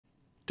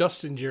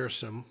Dustin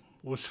Kjersem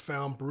was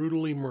found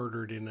brutally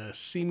murdered in a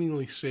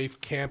seemingly safe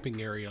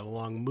camping area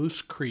along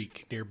Moose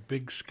Creek near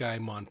Big Sky,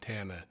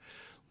 Montana,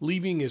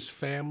 leaving his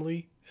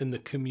family and the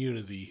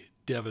community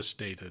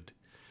devastated.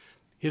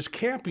 His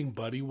camping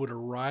buddy would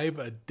arrive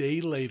a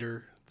day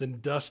later than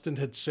Dustin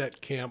had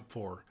set camp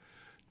for,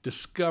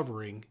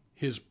 discovering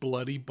his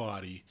bloody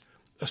body,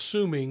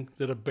 assuming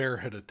that a bear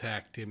had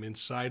attacked him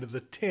inside of the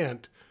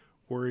tent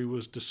where he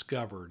was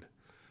discovered.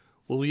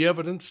 Well, the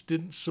evidence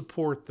didn't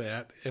support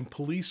that, and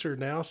police are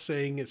now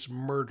saying it's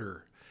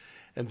murder,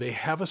 and they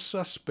have a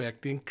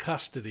suspect in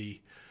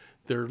custody.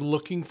 They're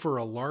looking for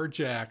a large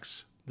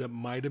axe that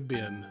might have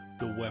been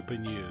the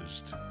weapon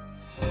used.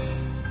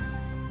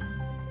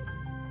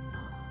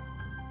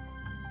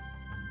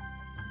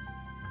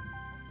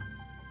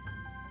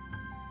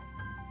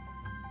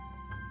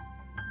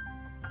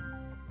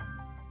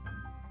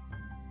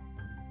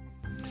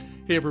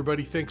 Hey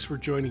everybody, thanks for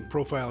joining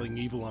Profiling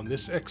Evil on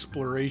this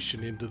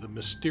exploration into the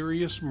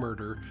mysterious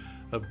murder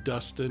of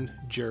Dustin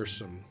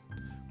Kjersem.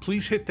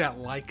 Please hit that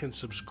like and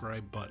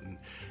subscribe button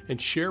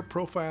and share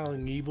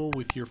Profiling Evil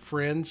with your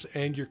friends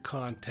and your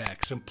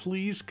contacts. And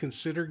please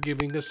consider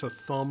giving us a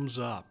thumbs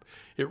up.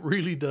 It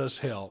really does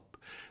help.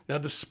 Now,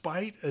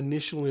 despite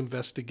initial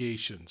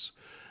investigations,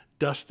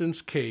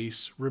 Dustin's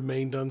case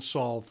remained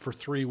unsolved for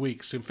 3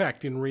 weeks. In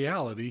fact, in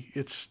reality,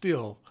 it's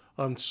still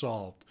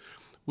unsolved,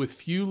 with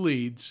few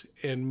leads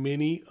and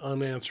many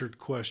unanswered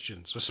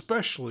questions,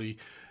 especially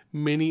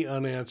many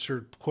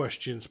unanswered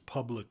questions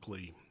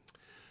publicly.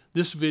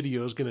 This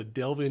video is going to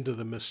delve into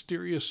the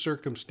mysterious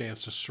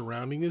circumstances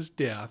surrounding his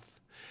death,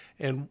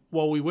 and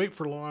while we wait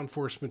for law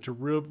enforcement to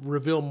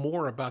reveal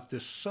more about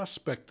this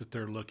suspect that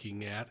they're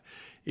looking at,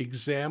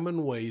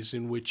 examine ways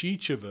in which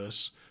each of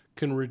us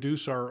can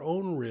reduce our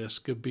own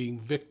risk of being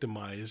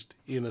victimized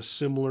in a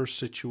similar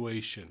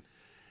situation.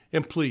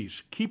 And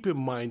please, keep in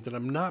mind that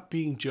I'm not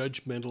being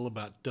judgmental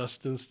about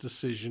Dustin's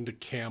decision to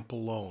camp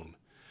alone.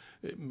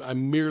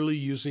 I'm merely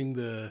using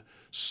the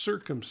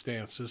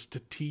circumstances to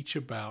teach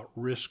about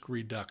risk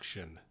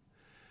reduction.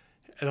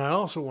 And I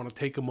also want to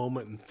take a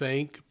moment and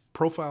thank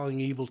Profiling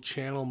Evil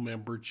channel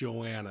member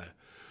Joanna,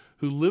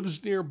 who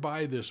lives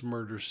nearby this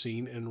murder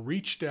scene and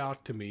reached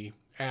out to me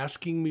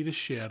asking me to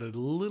shed a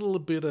little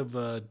bit of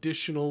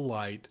additional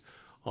light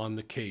on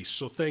the case.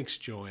 So thanks,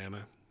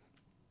 Joanna.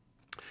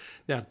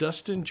 Now,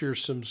 Dustin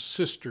Kjersem's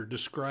sister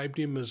described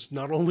him as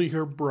not only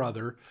her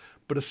brother,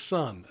 but a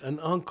son, an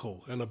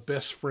uncle, and a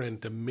best friend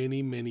to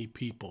many, many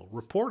people.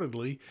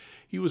 Reportedly,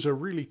 he was a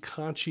really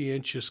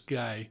conscientious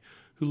guy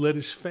who let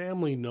his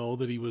family know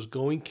that he was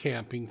going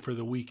camping for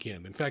the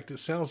weekend. In fact, it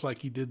sounds like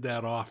he did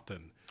that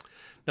often.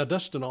 Now,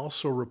 Dustin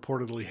also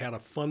reportedly had a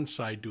fun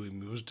side to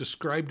him. He was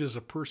described as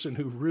a person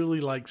who really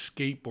liked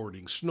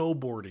skateboarding,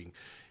 snowboarding.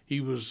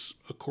 He was,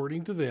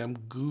 according to them,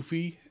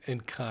 goofy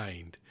and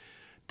kind.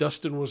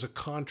 Dustin was a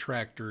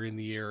contractor in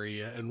the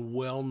area and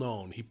well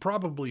known. He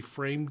probably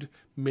framed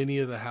many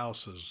of the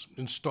houses,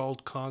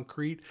 installed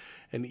concrete,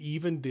 and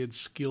even did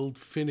skilled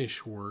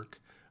finish work,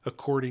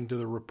 according to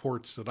the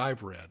reports that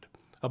I've read.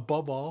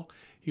 Above all,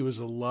 he was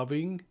a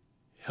loving,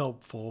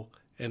 helpful,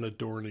 and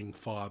adoring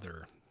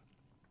father.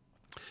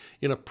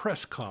 In a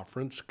press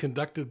conference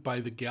conducted by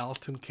the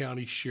Gallatin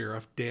County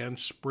Sheriff, Dan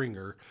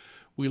Springer,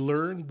 we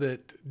learned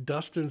that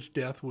Dustin's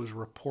death was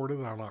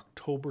reported on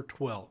October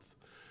 12th.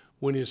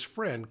 When his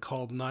friend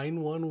called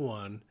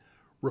 911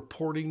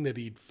 reporting that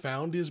he'd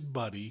found his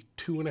buddy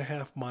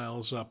 2.5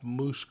 miles up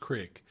Moose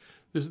Creek.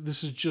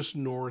 This is just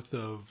north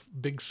of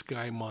Big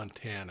Sky,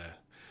 Montana.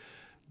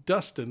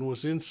 Dustin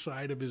was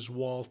inside of his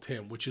wall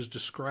tent, which is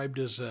described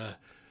as a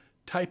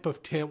type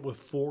of tent with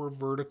 4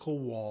 vertical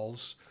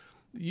walls.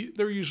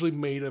 They're usually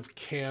made of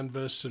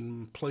canvas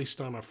and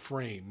placed on a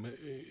frame.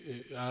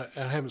 I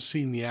haven't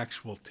seen the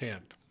actual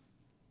tent.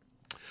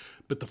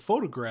 But the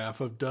photograph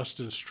of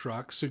Dustin's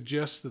truck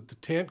suggests that the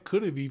tent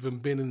could have even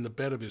been in the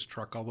bed of his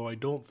truck, although I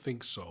don't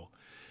think so.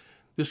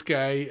 This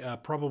guy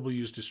probably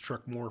used his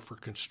truck more for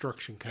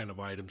construction kind of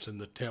items, and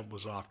the tent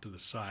was off to the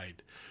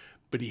side.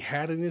 But he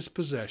had in his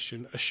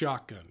possession a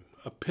shotgun,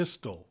 a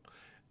pistol,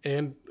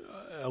 and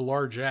a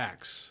large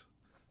axe.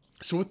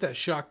 So with that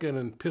shotgun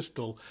and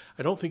pistol,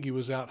 I don't think he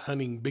was out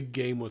hunting big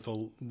game with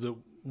that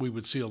we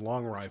would see a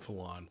long rifle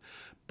on.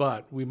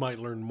 But we might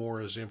learn more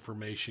as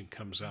information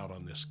comes out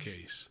on this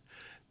case.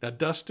 Now,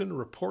 Dustin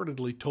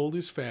reportedly told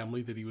his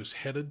family that he was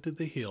headed to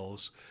the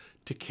hills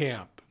to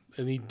camp,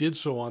 and he did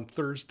so on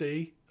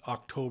Thursday,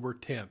 October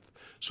 10th.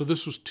 So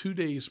this was 2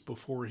 days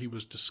before he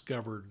was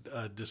discovered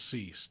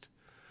deceased.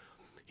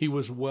 He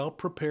was well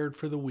prepared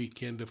for the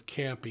weekend of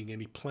camping, and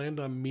he planned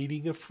on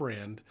meeting a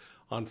friend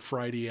on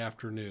Friday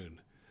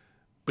afternoon.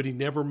 But he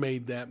never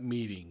made that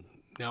meeting.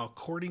 Now,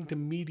 according to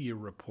media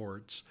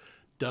reports,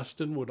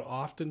 Dustin would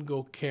often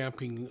go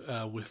camping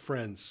with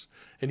friends,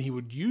 and he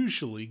would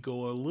usually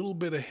go a little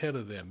bit ahead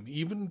of them,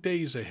 even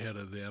days ahead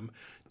of them,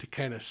 to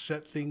kind of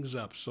set things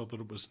up so that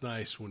it was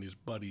nice when his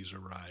buddies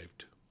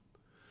arrived.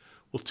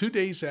 Well, 2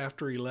 days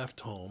after he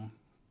left home,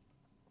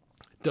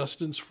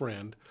 Dustin's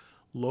friend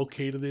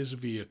located his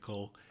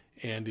vehicle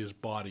and his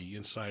body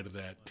inside of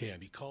that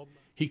tent.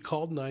 He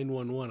called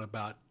 911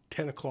 about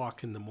 10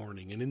 o'clock in the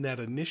morning, and in that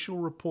initial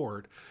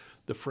report,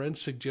 the friend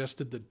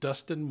suggested that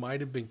Dustin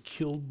might have been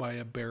killed by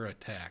a bear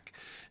attack.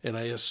 And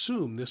I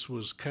assume this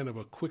was kind of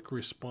a quick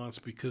response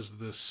because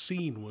the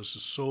scene was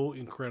so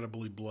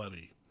incredibly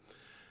bloody.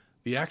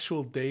 The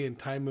actual day and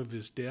time of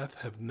his death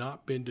have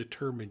not been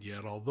determined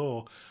yet,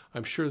 although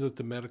I'm sure that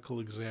the medical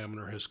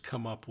examiner has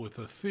come up with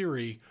a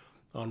theory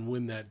on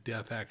when that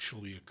death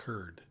actually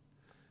occurred.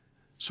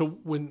 So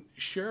when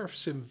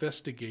sheriff's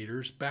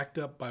investigators, backed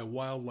up by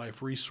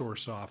wildlife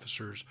resource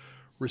officers,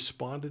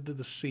 responded to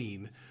the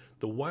scene,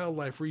 the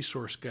wildlife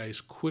resource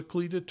guys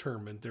quickly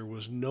determined there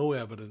was no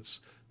evidence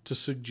to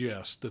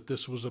suggest that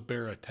this was a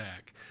bear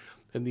attack,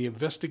 and the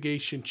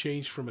investigation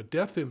changed from a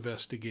death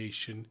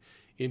investigation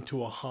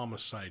into a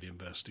homicide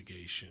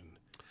investigation.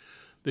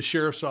 The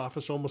sheriff's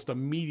office almost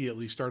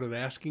immediately started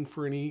asking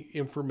for any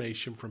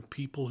information from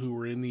people who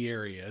were in the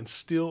area, and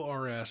still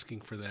are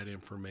asking for that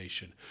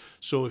information.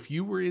 So if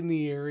you were in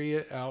the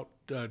area out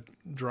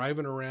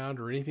driving around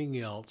or anything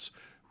else,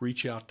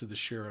 reach out to the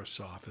sheriff's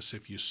office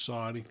if you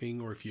saw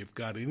anything or if you've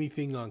got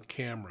anything on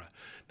camera.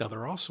 Now,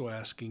 they're also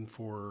asking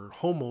for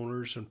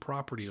homeowners and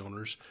property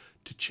owners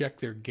to check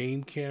their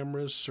game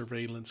cameras,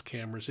 surveillance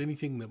cameras,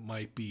 anything that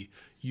might be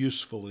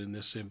useful in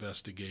this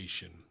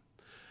investigation.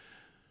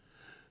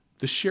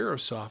 The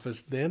sheriff's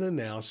office then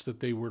announced that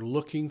they were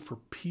looking for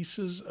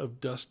pieces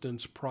of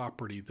Dustin's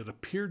property that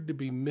appeared to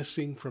be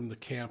missing from the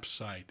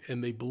campsite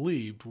and they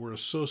believed were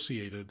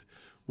associated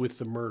with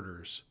the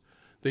murders.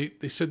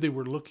 They said they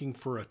were looking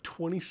for a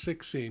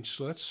 26-inch,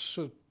 so that's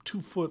a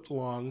 2-foot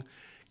long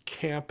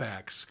camp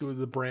axe with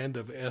the brand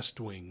of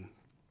Estwing.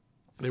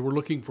 They were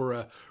looking for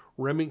a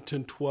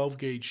Remington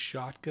 12-gauge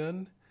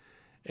shotgun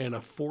and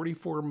a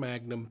 44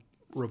 Magnum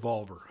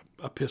revolver,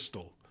 a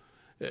pistol.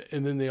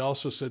 And then they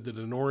also said that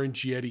an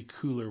orange Yeti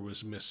cooler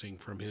was missing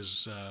from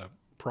his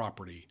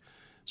property.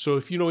 So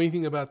if you know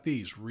anything about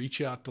these,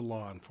 reach out to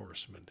law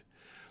enforcement.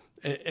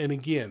 And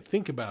again,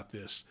 think about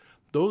this.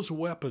 Those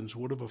weapons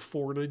would have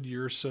afforded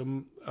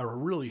Kjersem a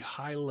really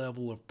high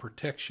level of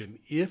protection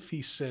if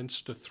he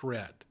sensed a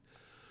threat.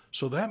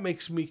 So that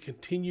makes me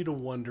continue to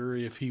wonder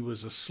if he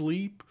was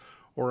asleep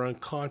or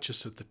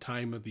unconscious at the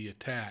time of the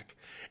attack,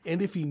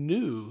 and if he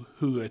knew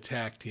who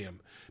attacked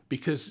him,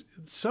 because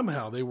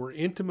somehow they were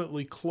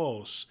intimately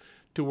close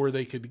to where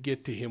they could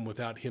get to him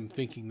without him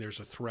thinking there's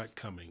a threat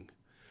coming.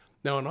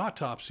 Now, an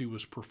autopsy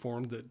was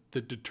performed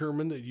that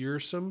determined that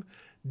Kjersem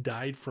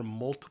died from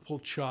multiple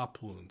chop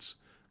wounds,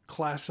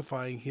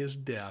 classifying his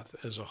death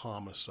as a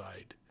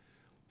homicide.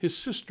 His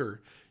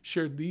sister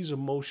shared these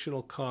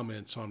emotional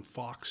comments on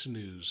Fox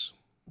News.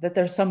 That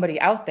there's somebody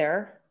out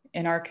there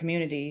in our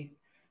community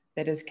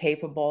that is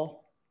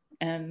capable.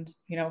 And,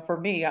 for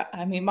me,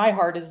 I mean, my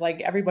heart is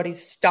like, everybody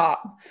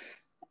stop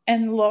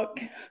and look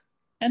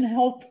and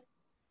help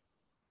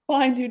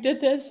find who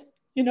did this,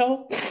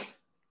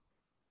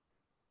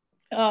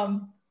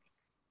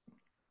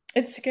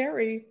 It's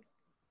scary.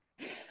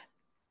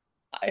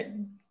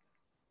 And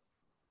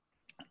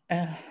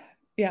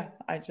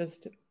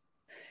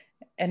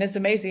it's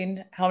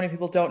amazing how many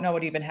people don't know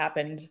what even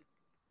happened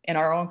in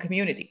our own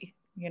community.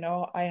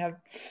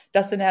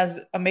 Dustin has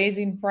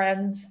amazing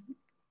friends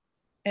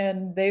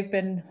and they've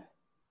been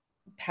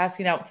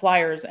passing out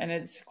flyers and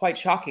it's quite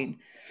shocking.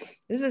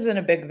 This isn't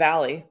a big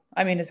valley.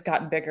 I mean, it's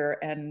gotten bigger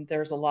and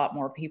there's a lot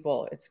more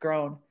people. It's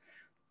grown,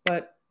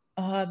 but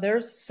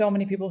there's so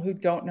many people who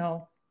don't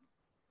know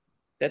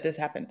that this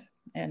happened.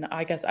 And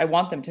I guess I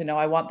want them to know.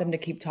 I want them to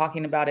keep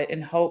talking about it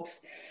in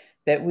hopes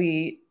that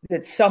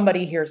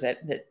somebody hears it,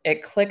 that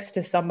it clicks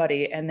to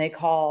somebody and they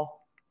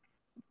call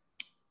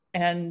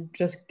and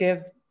just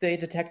give the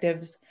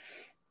detectives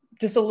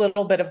just a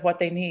little bit of what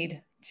they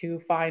need to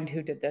find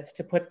who did this,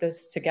 to put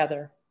this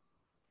together.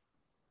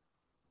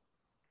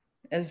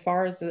 As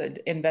far as the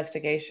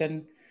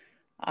investigation,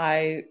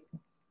 I'm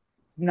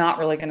not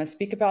really going to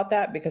speak about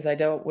that because I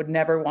would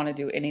never want to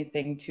do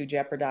anything to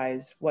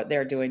jeopardize what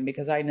they're doing,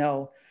 because I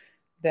know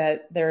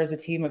that there is a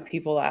team of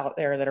people out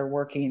there that are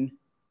working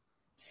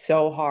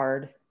so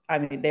hard. I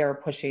mean, they are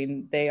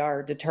pushing, they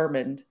are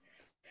determined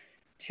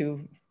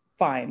to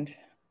find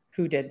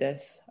who did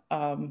this.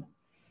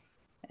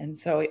 And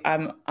so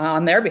I'm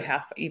on their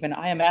behalf, even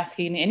I am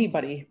asking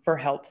anybody for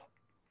help.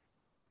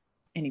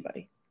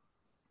 Anybody.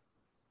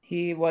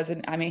 He was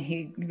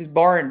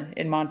born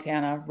in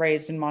Montana,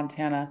 raised in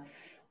Montana.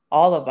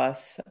 All of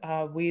us,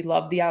 we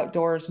love the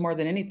outdoors more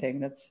than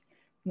anything. That's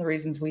one of the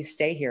reasons we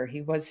stay here.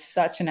 He was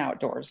such an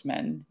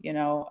outdoorsman,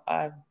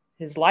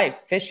 his life,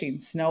 fishing,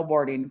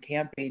 snowboarding,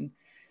 camping.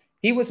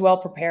 He was well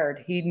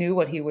prepared. He knew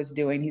what he was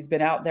doing. He's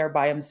been out there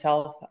by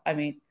himself. I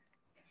mean,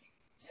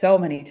 so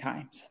many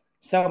times.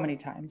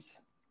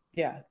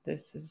 Yeah,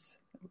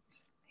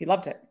 he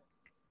loved it.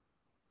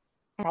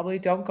 Probably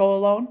don't go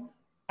alone.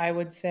 I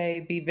would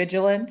say be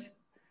vigilant.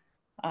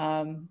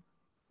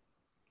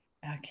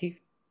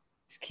 Keep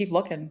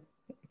looking.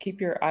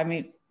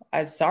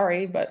 I'm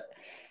sorry, but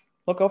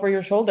look over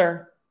your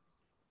shoulder.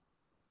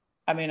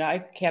 I mean, I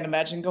can't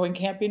imagine going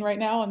camping right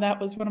now, and that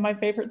was one of my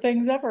favorite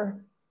things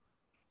ever.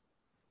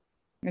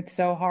 It's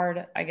so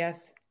hard, I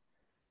guess,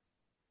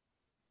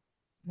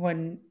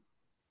 when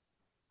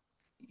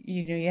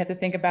you have to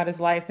think about his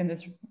life in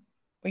this,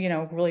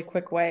 really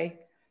quick way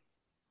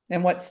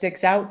and what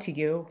sticks out to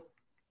you,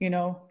 you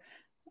know.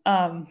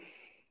 Um,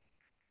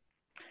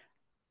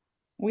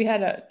 we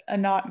had a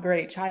not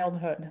great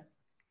childhood,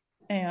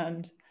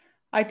 and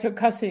I took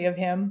custody of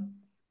him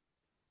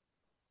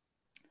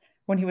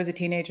when he was a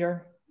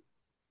teenager,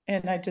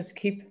 and I just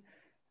keep,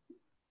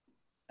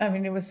 I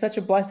mean, it was such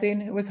a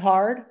blessing. It was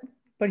hard,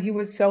 but he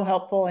was so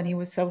helpful and he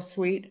was so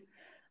sweet.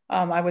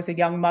 I was a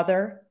young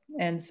mother,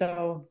 and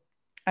so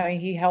I mean,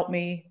 he helped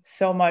me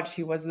so much.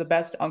 He was the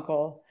best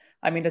uncle.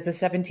 I mean, as a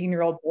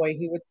 17-year-old boy,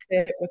 he would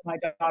sit with my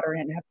daughter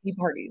and have tea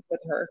parties with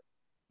her,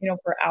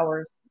 for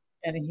hours.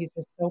 And he's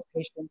just so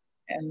patient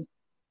and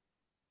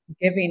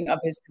giving of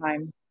his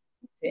time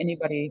to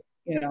anybody,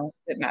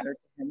 that mattered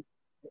to him.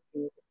 He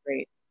was a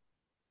great,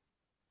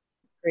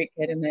 great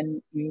kid. And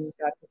then you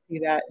got to see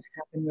that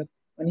happen with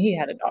when he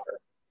had a daughter.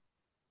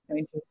 I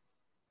mean, just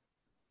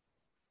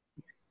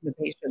the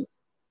patience,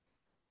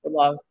 the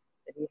love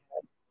that he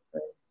had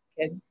for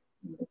kids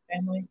and his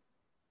family.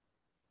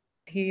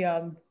 He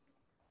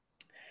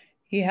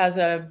he has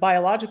a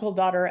biological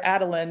daughter,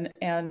 Adeline,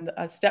 and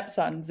a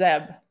stepson,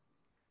 Zeb.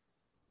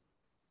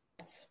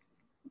 It's,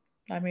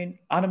 I mean,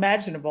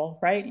 unimaginable,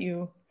 right?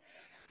 You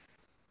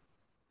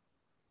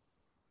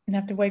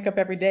have to wake up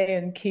every day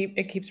and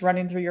it keeps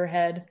running through your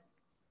head.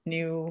 And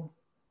you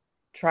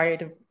try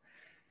to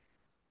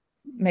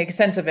make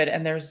sense of it,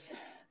 and there's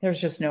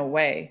just no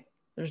way.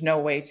 There's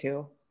no way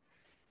to.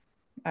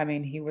 I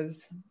mean, he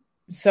was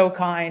so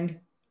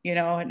kind,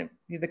 and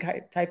the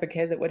type of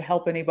kid that would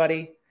help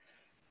anybody.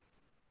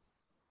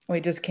 We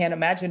just can't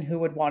imagine who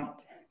would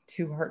want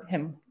to hurt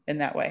him in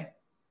that way.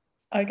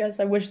 I guess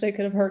I wish they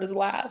could have heard his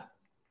laugh,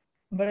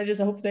 but I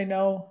just hope they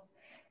know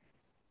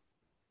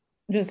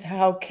just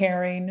how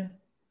caring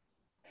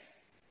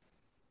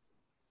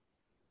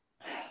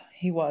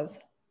he was,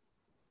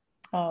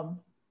 um,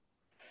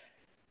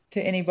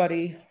 to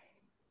anybody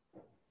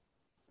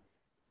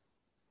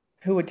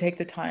who would take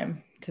the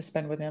time to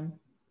spend with him.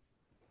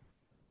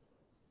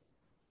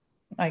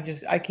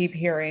 I keep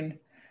hearing,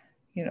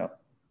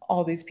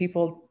 all these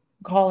people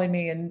calling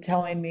me and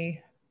telling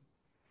me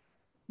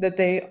that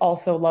they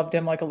also loved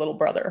him like a little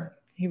brother.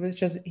 He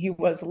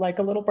was like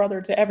a little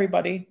brother to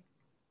everybody.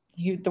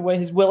 The way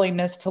his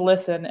willingness to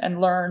listen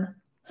and learn.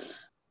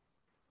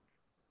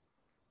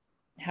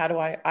 How do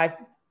I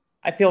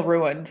feel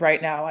ruined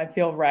right now. I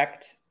feel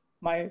wrecked.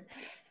 My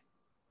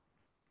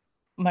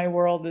my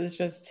world is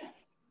just,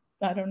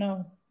 I don't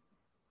know.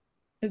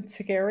 It's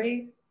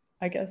scary,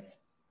 I guess.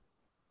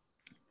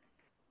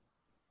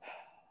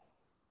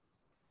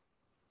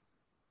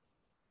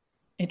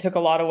 It took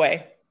a lot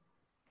away,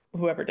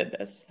 whoever did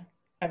this.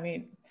 I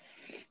mean,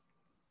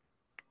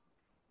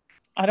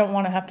 I don't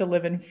want to have to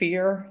live in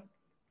fear.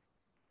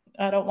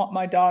 I don't want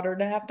my daughter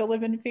to have to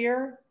live in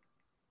fear.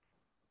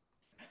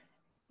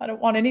 I don't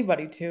want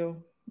anybody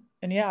to.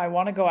 And yeah, I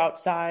want to go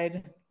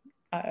outside.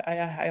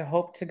 I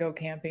hope to go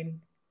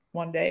camping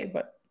one day,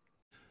 but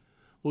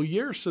Well,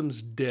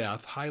 Yersem's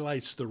death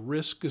highlights the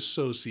risk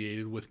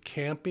associated with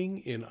camping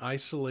in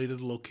isolated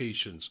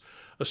locations,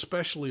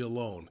 especially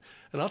alone.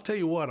 And I'll tell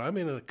you what, I'm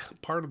in a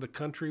part of the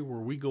country where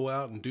we go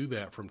out and do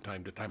that from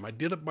time to time. I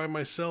did it by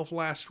myself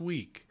last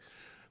week.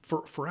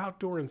 For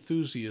outdoor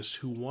enthusiasts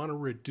who want to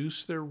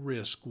reduce their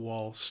risk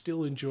while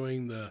still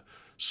enjoying the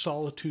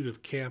solitude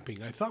of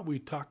camping, I thought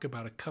we'd talk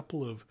about a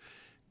couple of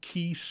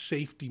key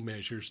safety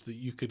measures that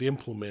you could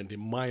implement, in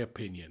my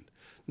opinion.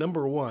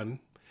 Number one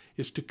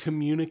is to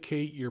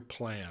communicate your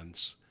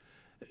plans.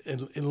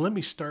 And let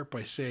me start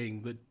by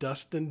saying that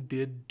Dustin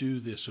did do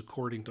this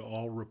according to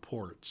all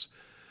reports.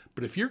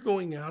 But if you're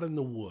going out in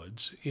the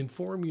woods,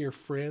 inform your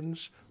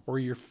friends or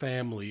your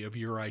family of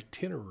your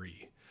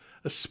itinerary,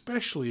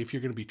 especially if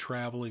you're going to be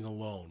traveling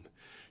alone.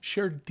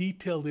 Share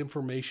detailed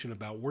information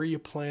about where you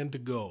plan to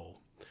go,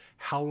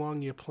 how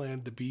long you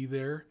plan to be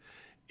there,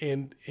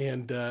 and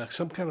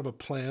some kind of a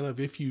plan of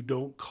if you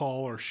don't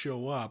call or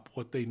show up,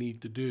 what they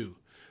need to do.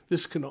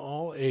 This can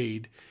all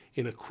aid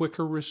in a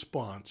quicker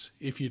response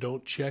if you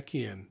don't check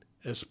in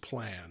as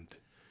planned.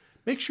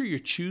 Make sure you're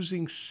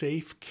choosing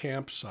safe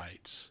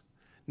campsites.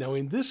 Now,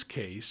 in this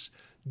case,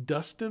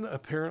 Dustin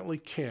apparently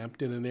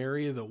camped in an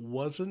area that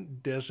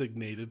wasn't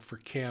designated for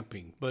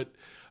camping, but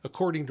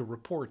according to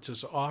reports,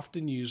 is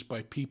often used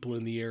by people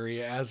in the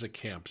area as a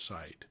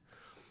campsite.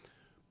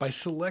 By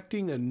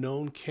selecting a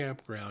known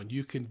campground,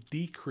 you can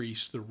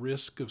decrease the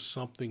risk of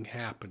something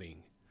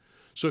happening.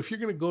 So if you're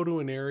going to go to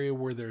an area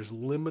where there's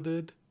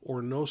limited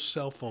or no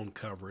cell phone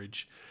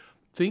coverage,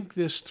 think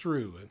this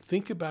through and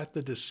think about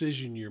the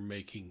decision you're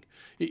making.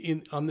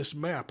 On this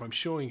map, I'm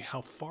showing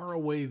how far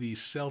away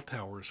these cell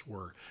towers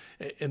were.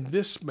 And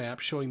this map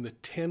showing the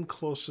 10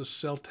 closest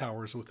cell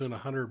towers within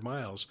 100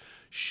 miles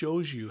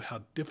shows you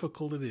how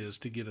difficult it is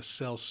to get a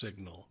cell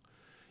signal.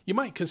 You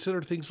might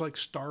consider things like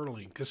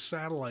Starlink, a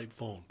satellite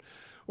phone,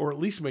 or at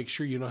least make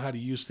sure you know how to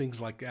use things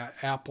like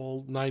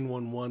Apple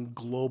 911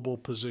 global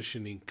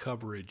positioning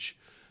coverage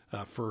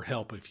for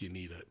help if you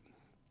need it.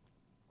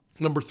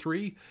 Number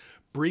 3,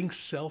 bring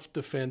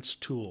self-defense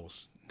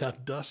tools. Now,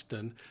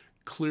 Dustin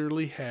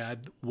clearly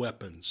had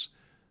weapons.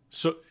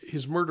 So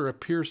his murder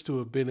appears to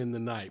have been in the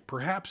night.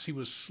 Perhaps he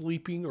was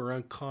sleeping or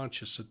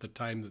unconscious at the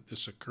time that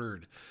this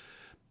occurred.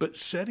 But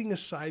setting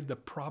aside the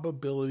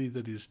probability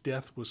that his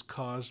death was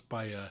caused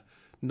by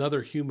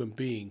another human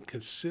being,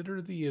 consider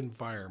the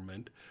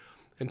environment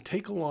and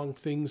take along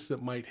things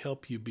that might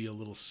help you be a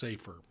little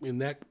safer. In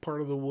that part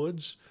of the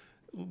woods,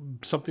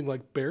 something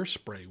like bear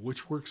spray,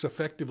 which works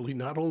effectively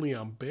not only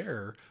on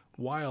bear,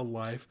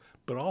 wildlife,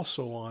 but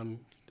also on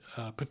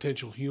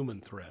potential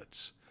human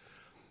threats.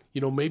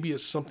 Maybe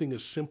it's something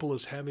as simple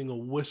as having a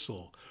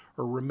whistle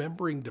or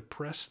remembering to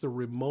press the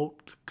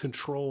remote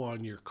control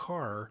on your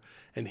car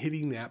and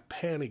hitting that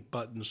panic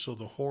button so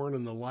the horn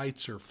and the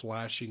lights are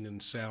flashing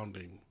and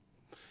sounding.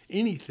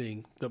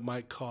 Anything that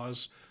might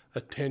cause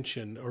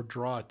attention or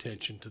draw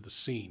attention to the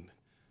scene.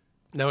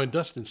 Now, in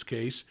Dustin's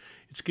case,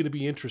 it's going to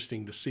be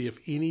interesting to see if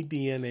any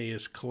DNA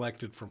is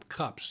collected from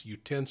cups,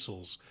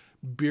 utensils,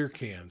 beer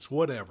cans,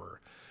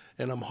 whatever.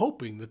 And I'm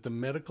hoping that the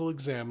medical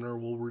examiner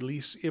will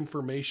release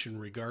information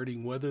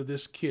regarding whether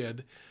this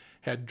kid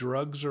had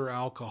drugs or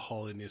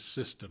alcohol in his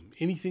system,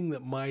 anything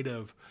that might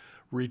have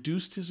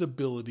reduced his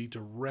ability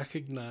to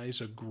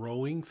recognize a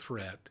growing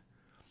threat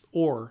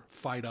or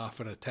fight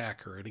off an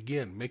attacker. And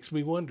again, makes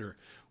me wonder,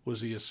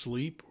 was he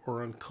asleep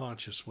or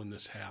unconscious when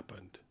this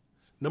happened?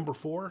 Number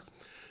 4,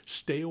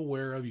 stay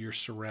aware of your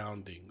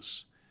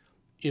surroundings.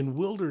 In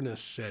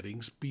wilderness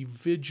settings, be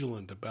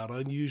vigilant about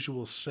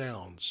unusual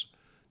sounds,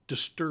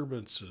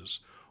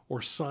 disturbances,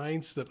 or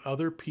signs that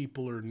other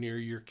people are near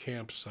your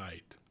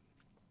campsite.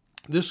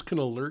 This can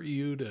alert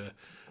you to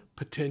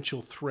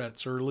potential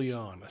threats early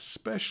on,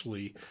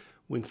 especially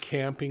when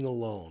camping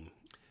alone.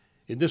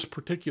 In this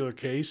particular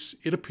case,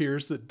 it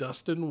appears that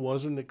Dustin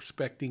wasn't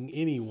expecting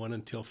anyone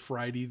until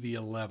Friday the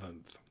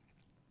 11th.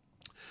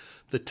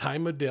 The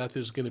time of death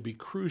is going to be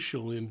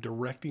crucial in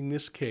directing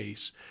this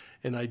case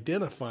and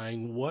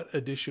identifying what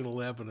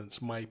additional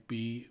evidence might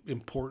be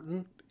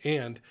important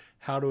and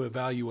how to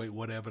evaluate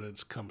what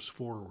evidence comes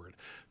forward.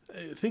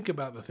 Think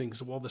about the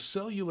things. While the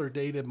cellular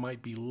data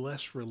might be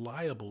less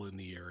reliable in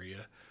the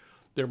area,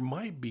 there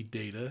might be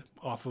data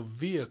off of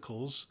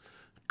vehicles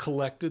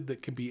collected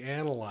that can be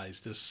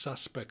analyzed as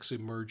suspects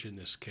emerge in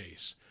this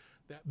case.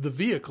 The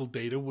vehicle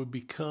data would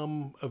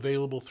become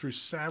available through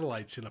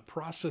satellites in a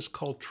process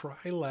called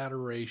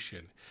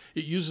trilateration.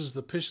 It uses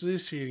the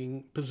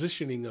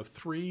positioning of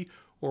 3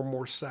 or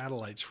more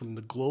satellites from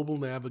the Global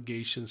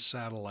Navigation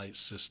Satellite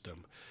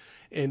System.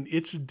 And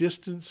its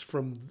distance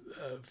from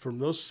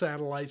those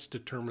satellites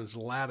determines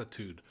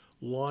latitude,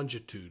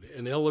 longitude,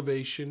 and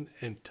elevation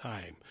and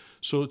time.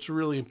 So it's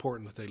really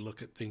important that they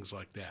look at things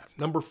like that.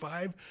 Number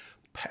 5,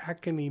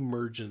 pack an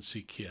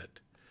emergency kit.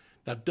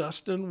 Now,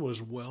 Dustin was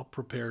well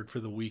prepared for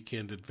the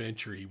weekend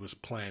adventure he was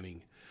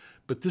planning,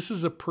 but this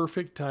is a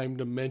perfect time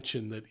to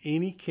mention that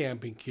any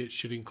camping kit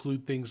should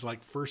include things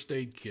like first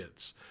aid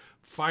kits,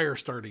 fire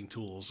starting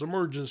tools,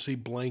 emergency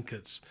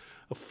blankets,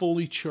 a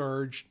fully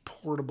charged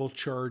portable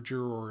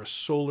charger or a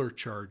solar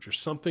charger,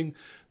 something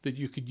that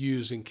you could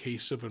use in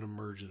case of an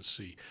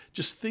emergency.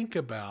 Just think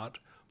about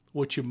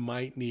what you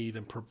might need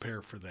and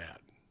prepare for that.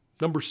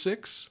 Number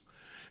 6,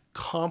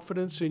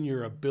 confidence in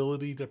your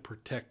ability to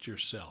protect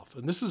yourself.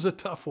 And this is a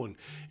tough one.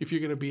 If you're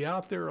going to be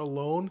out there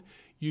alone,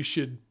 you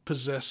should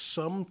possess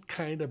some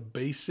kind of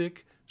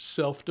basic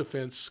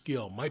self-defense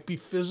skill. Might be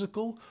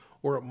physical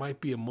or it might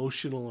be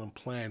emotional and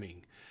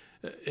planning.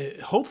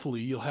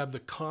 Hopefully, you'll have the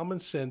common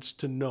sense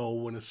to know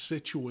when a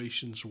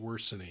situation's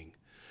worsening.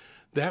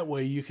 That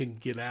way you can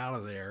get out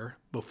of there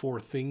before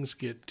things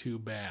get too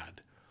bad.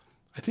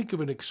 I think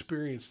of an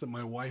experience that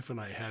my wife and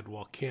I had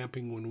while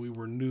camping when we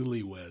were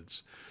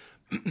newlyweds.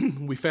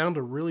 We found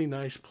a really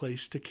nice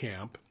place to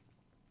camp.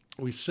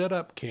 We set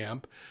up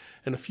camp,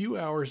 and a few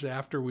hours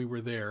after we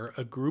were there,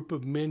 a group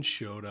of men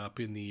showed up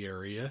in the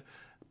area,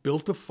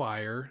 built a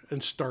fire,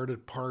 and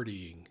started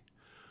partying.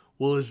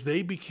 Well, as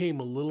they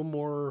became a little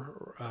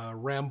more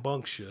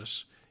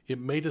rambunctious, it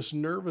made us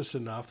nervous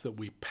enough that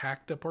we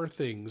packed up our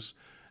things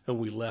and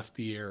we left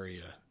the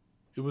area.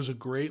 It was a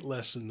great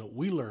lesson that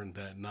we learned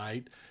that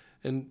night,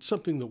 and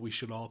something that we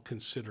should all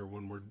consider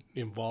when we're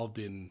involved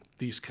in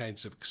these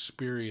kinds of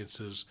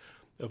experiences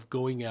of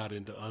going out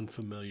into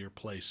unfamiliar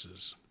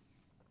places.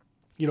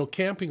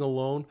 Camping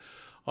alone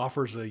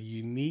offers a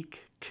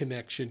unique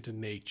connection to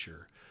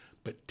nature,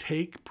 but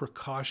take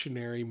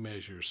precautionary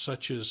measures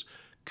such as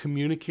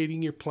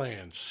communicating your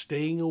plans,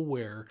 staying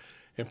aware,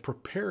 and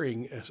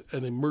preparing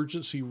an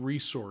emergency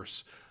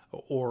resource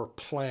or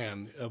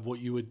plan of what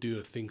you would do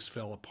if things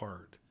fell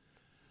apart.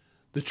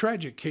 The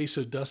tragic case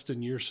of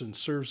Dustin Kjersem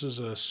serves as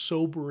a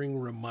sobering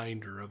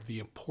reminder of the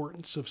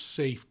importance of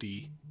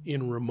safety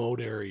in remote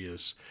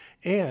areas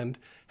and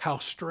how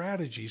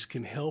strategies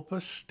can help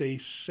us stay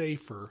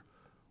safer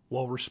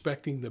while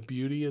respecting the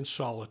beauty and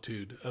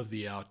solitude of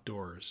the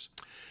outdoors.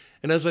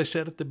 And as I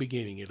said at the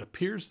beginning, it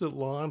appears that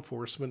law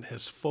enforcement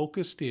has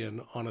focused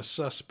in on a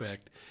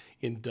suspect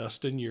in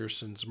Dustin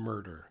Kjersem's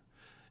murder.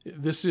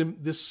 This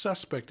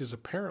suspect is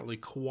apparently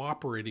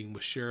cooperating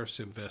with sheriff's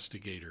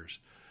investigators.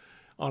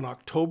 On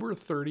October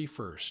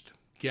 31st,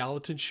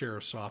 Gallatin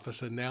Sheriff's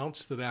Office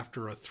announced that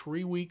after a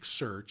 3-week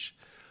search,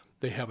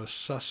 they have a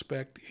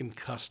suspect in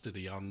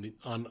custody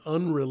on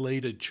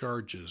unrelated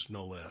charges,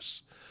 no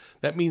less.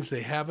 That means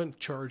they haven't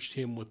charged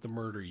him with the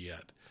murder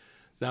yet.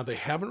 Now, they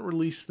haven't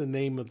released the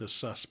name of the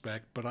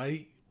suspect, but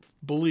I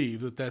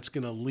believe that that's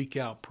going to leak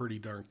out pretty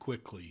darn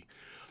quickly.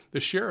 The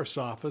sheriff's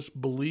office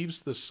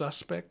believes the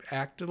suspect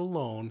acted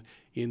alone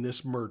in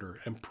this murder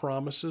and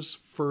promises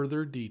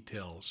further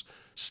details,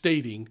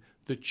 stating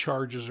that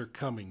charges are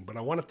coming. But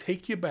I want to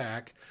take you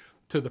back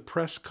to the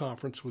press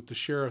conference with the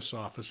sheriff's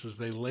office as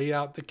they lay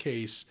out the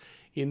case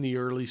in the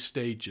early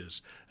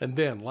stages. And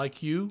then,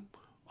 like you,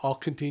 I'll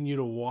continue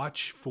to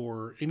watch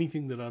for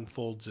anything that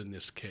unfolds in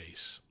this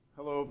case.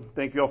 Hello,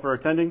 thank you all for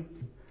attending.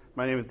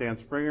 My name is Dan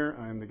Springer.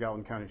 I am the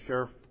Gallatin County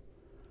Sheriff.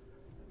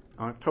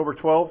 On October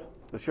 12th,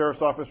 the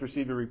Sheriff's Office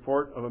received a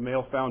report of a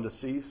male found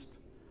deceased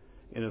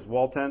in his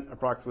wall tent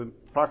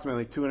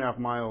approximately 2.5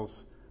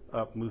 miles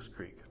up Moose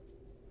Creek.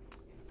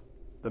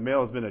 The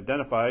male has been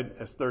identified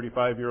as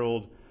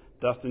 35-year-old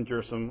Dustin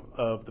Kjersem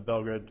of the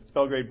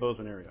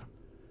Belgrade-Bozeman area.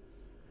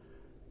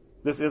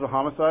 This is a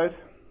homicide,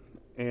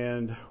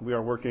 and we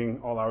are working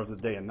all hours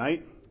of the day and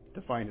night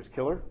to find his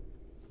killer.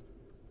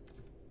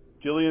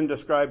 Jillian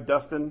described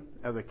Dustin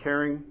as a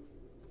caring,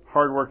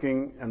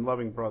 hardworking, and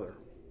loving brother.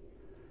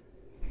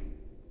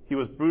 He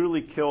was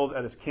brutally killed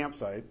at his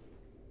campsite,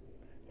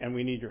 and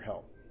we need your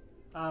help.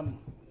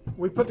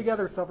 We put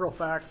together several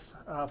facts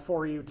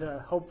for you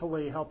to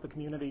hopefully help the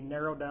community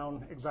narrow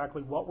down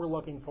exactly what we're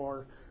looking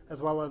for,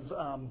 as well as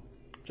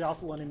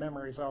jostle any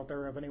memories out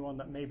there of anyone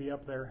that may be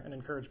up there, and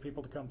encourage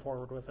people to come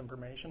forward with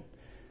information.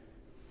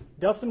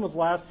 Dustin was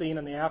last seen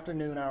in the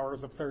afternoon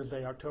hours of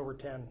Thursday, October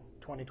 10,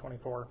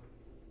 2024.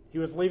 He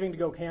was leaving to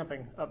go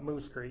camping up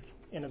Moose Creek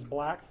in his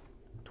black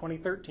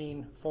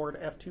 2013 Ford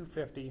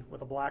F-250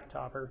 with a black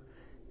topper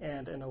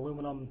and an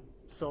aluminum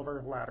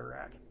silver ladder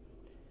rack.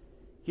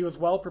 He was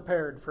well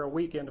prepared for a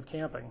weekend of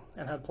camping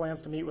and had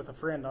plans to meet with a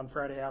friend on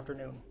Friday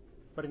afternoon,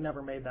 but he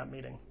never made that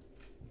meeting.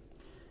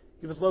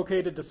 He was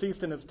located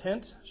deceased in his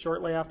tent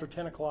shortly after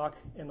 10 o'clock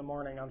in the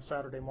morning on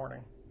Saturday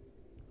morning.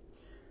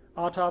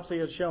 Autopsy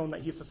has shown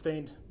that he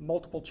sustained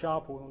multiple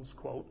chop wounds,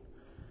 quote,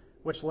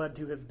 which led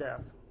to his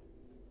death.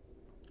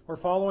 We're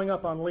following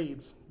up on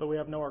leads, but we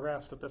have no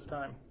arrest at this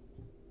time.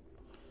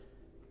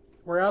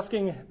 We're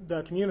asking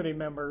the community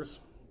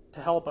members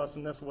to help us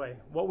in this way.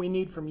 What we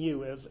need from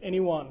you is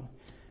anyone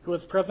who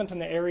is present in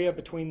the area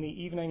between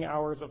the evening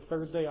hours of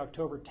Thursday,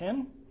 October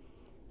 10,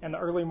 and the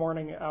early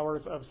morning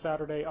hours of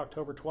Saturday,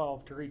 October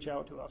 12, to reach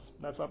out to us.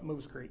 That's up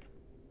Moose Creek.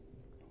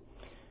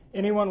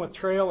 Anyone with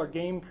trail or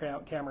game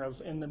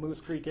cameras in the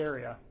Moose Creek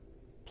area,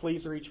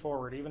 please reach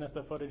forward, even if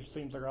the footage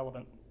seems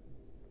irrelevant.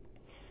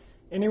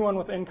 Anyone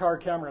with in-car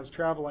cameras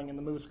traveling in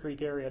the Moose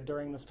Creek area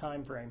during this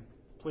time frame,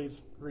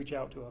 please reach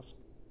out to us.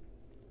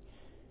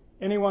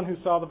 Anyone who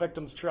saw the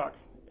victim's truck,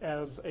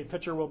 as a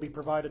picture will be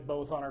provided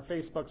both on our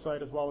Facebook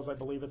site as well as I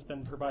believe it's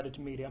been provided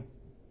to media.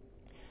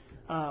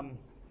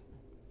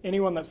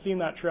 Anyone that's seen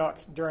that truck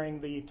during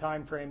the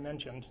time frame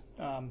mentioned,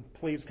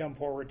 please come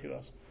forward to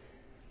us.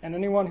 And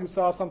anyone who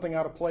saw something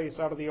out of place,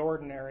 out of the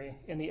ordinary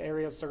in the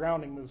areas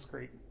surrounding Moose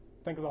Creek,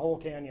 think of the whole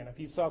canyon. If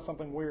you saw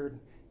something weird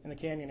in the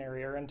canyon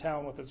area or in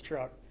town with his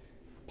truck,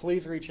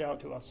 please reach out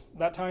to us.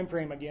 That time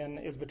frame again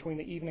is between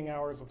the evening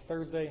hours of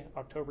Thursday,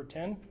 October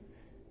 10,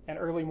 and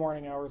early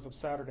morning hours of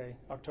Saturday,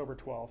 October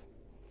 12.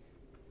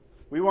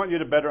 We want you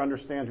to better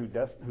understand who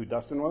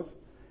Dustin was,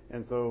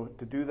 and so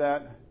to do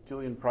that,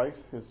 Jillian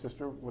Price, his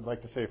sister, would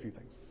like to say a few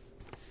things.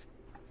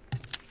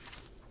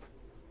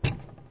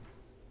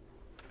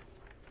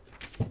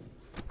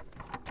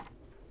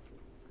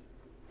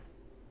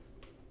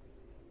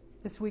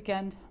 This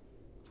weekend,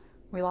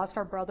 we lost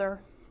our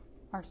brother,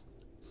 our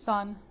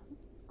son,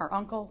 our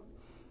uncle,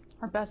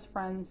 our best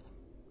friends,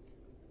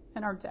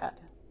 and our dad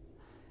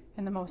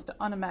in the most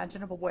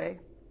unimaginable way.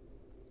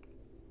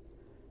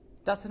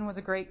 Dustin was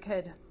a great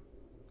kid.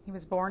 He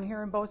was born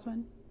here in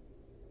Bozeman,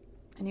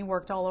 and he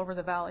worked all over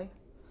the valley.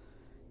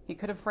 He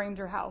could have framed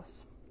your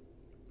house.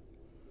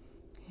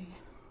 He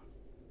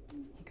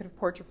could have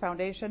poured your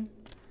foundation.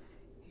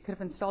 He could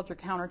have installed your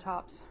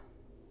countertops.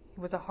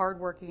 He was a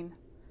hardworking,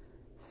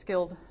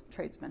 skilled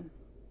tradesman.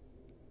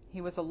 He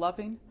was a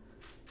loving,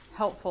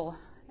 helpful,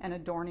 and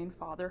adoring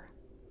father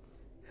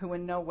who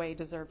in no way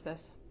deserved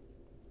this.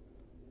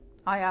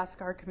 I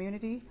ask our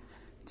community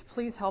to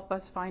please help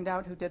us find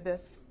out who did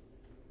this.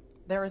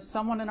 There is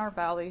someone in our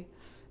valley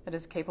that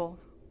is capable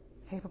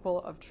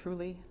of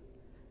truly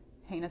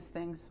heinous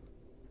things.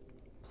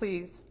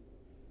 Please,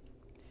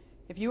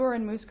 if you are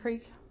in Moose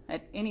Creek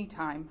at any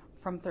time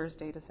from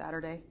Thursday to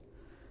Saturday,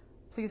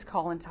 please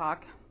call and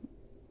talk,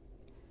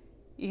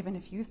 even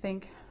if you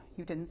think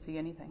you didn't see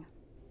anything.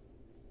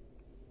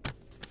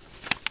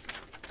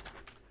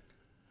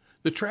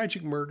 The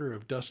tragic murder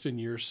of Dustin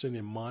Kjersem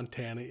in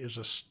Montana is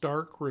a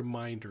stark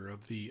reminder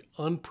of the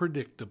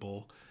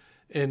unpredictable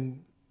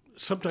and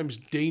sometimes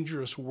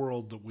dangerous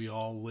world that we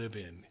all live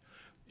in.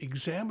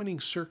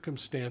 Examining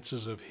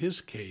circumstances of his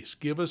case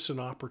give us an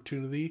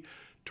opportunity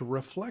to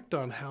reflect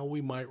on how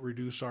we might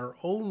reduce our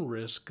own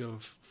risk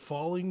of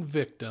falling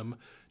victim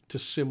to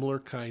similar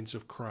kinds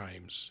of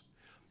crimes.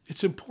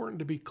 It's important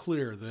to be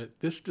clear that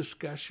this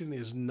discussion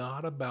is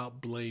not about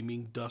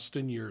blaming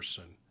Dustin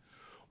Kjersem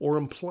or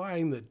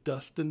implying that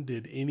Dustin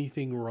did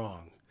anything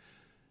wrong.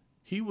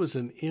 He was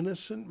an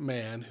innocent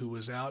man who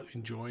was out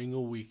enjoying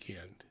a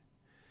weekend.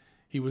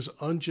 He was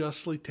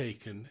unjustly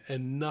taken,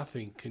 and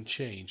nothing can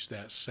change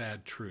that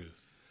sad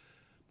truth.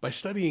 By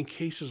studying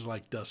cases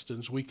like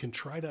Dustin's, we can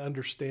try to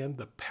understand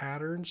the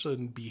patterns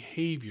and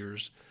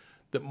behaviors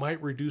that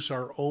might reduce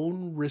our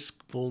own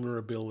risk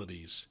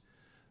vulnerabilities.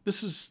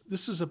 This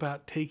is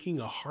about taking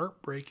a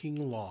heartbreaking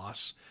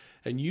loss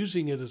and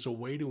using it as a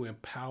way to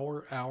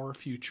empower our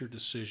future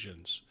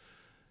decisions,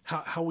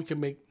 how we can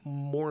make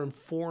more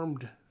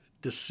informed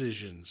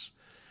decisions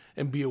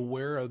and be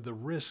aware of the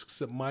risks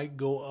that might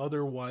go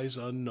otherwise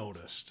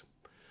unnoticed.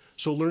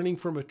 So learning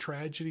from a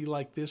tragedy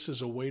like this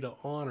is a way to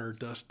honor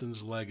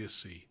Dustin's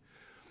legacy,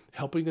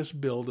 helping us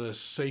build a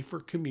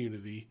safer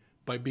community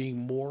by being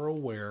more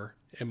aware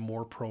and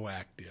more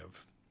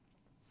proactive.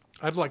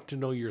 I'd like to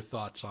know your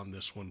thoughts on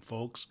this one,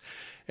 folks,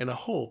 and I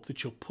hope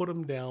that you'll put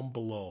them down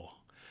below.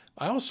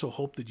 I also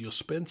hope that you'll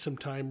spend some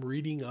time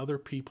reading other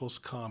people's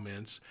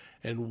comments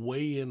and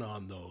weigh in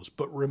on those.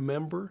 But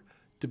remember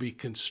to be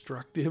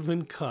constructive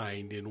and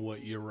kind in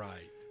what you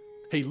write.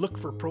 Hey, look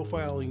for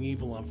Profiling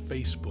Evil on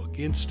Facebook,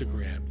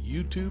 Instagram,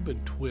 YouTube,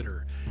 and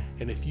Twitter.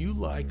 And if you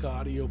like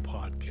audio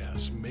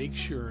podcasts, make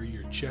sure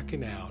you're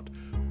checking out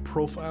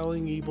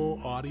Profiling Evil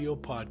audio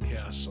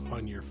podcasts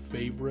on your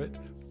favorite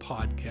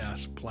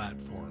podcast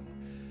platform.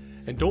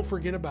 And don't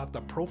forget about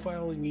the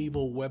Profiling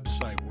Evil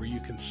website where you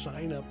can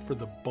sign up for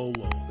the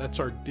BOLO. That's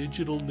our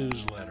digital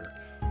newsletter.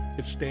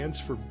 It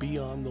stands for Be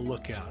on the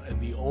Lookout. And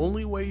the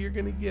only way you're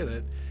going to get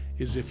it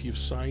is if you've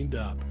signed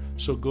up.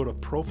 So go to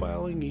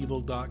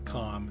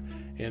profilingevil.com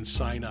and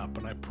sign up.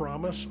 And I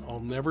promise I'll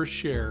never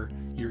share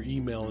your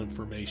email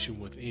information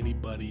with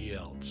anybody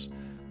else.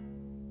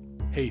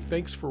 Hey,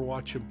 thanks for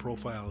watching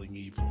Profiling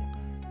Evil.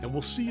 And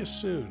we'll see you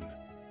soon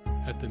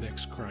at the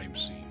next crime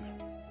scene.